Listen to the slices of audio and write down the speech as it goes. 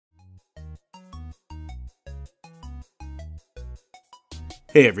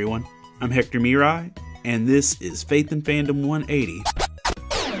Hey everyone, I'm Hector Mirai, and this is Faith and Fandom 180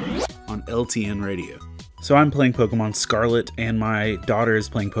 on LTN Radio. So I'm playing Pokemon Scarlet, and my daughter is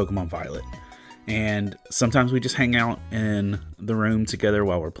playing Pokemon Violet. And sometimes we just hang out in the room together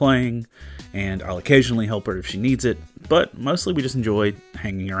while we're playing, and I'll occasionally help her if she needs it, but mostly we just enjoy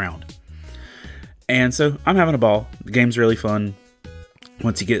hanging around. And so I'm having a ball. The game's really fun.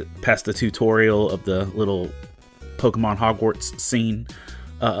 Once you get past the tutorial of the little Pokemon Hogwarts scene,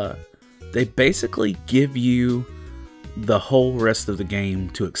 they basically give you the whole rest of the game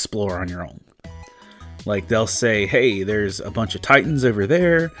to explore on your own. Like, they'll say, hey, there's a bunch of Titans over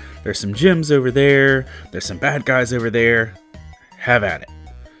there, there's some gyms over there, there's some bad guys over there, have at it.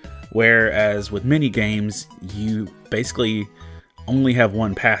 Whereas with mini games, you basically only have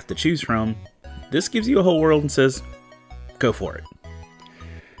one path to choose from. This gives you a whole world and says, go for it.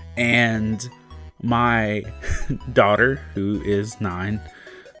 And my daughter, who is 9,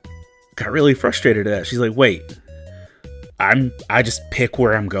 got really frustrated at that. She's like, wait, I just pick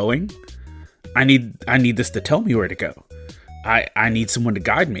where I'm going? I need this to tell me where to go. I need someone to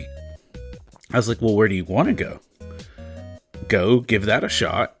guide me. I was like, well, where do you want to go? Go, give that a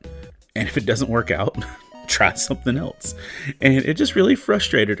shot. And if it doesn't work out, try something else. And it just really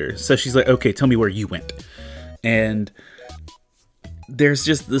frustrated her. So she's like, okay, tell me where you went. And there's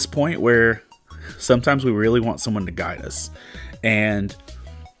just this point where sometimes we really want someone to guide us. And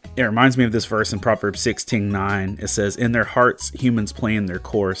it reminds me of this verse in Proverbs 16:9. It says, in their hearts, humans plan their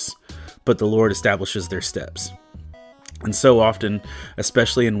course, but the Lord establishes their steps. And so often,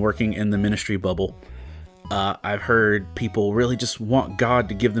 especially in working in the ministry bubble, I've heard people really just want God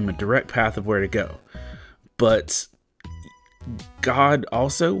to give them a direct path of where to go. But God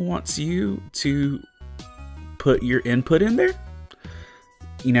also wants you to put your input in there.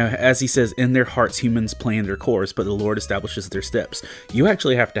 You know, as he says, in their hearts, humans plan their course, but the Lord establishes their steps. You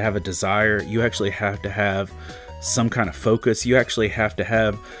actually have to have a desire. You actually have to have some kind of focus. You actually have to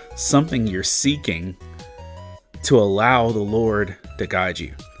have something you're seeking to allow the Lord to guide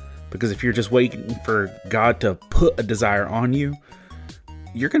you. Because if you're just waiting for God to put a desire on you,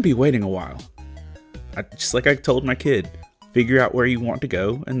 you're going to be waiting a while. Just like I told my kid, figure out where you want to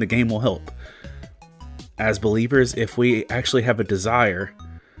go and the game will help. As believers, if we actually have a desire,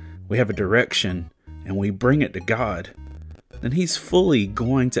 we have a direction, and we bring it to God, then he's fully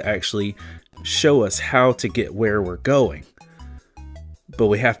going to actually show us how to get where we're going. But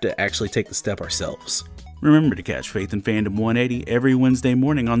we have to actually take the step ourselves. Remember to catch Faith and Fandom 180 every Wednesday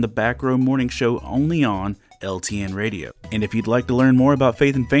morning on the Back Row Morning Show, only on LTN Radio. And if you'd like to learn more about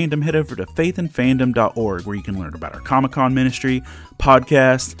Faith and Fandom, head over to faithandfandom.org, where you can learn about our Comic-Con ministry,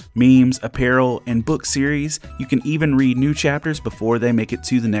 podcasts, memes, apparel, and book series. You can even read new chapters before they make it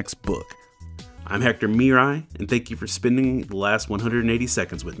to the next book. I'm Hector Mirai, and thank you for spending the last 180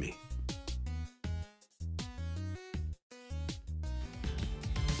 seconds with me.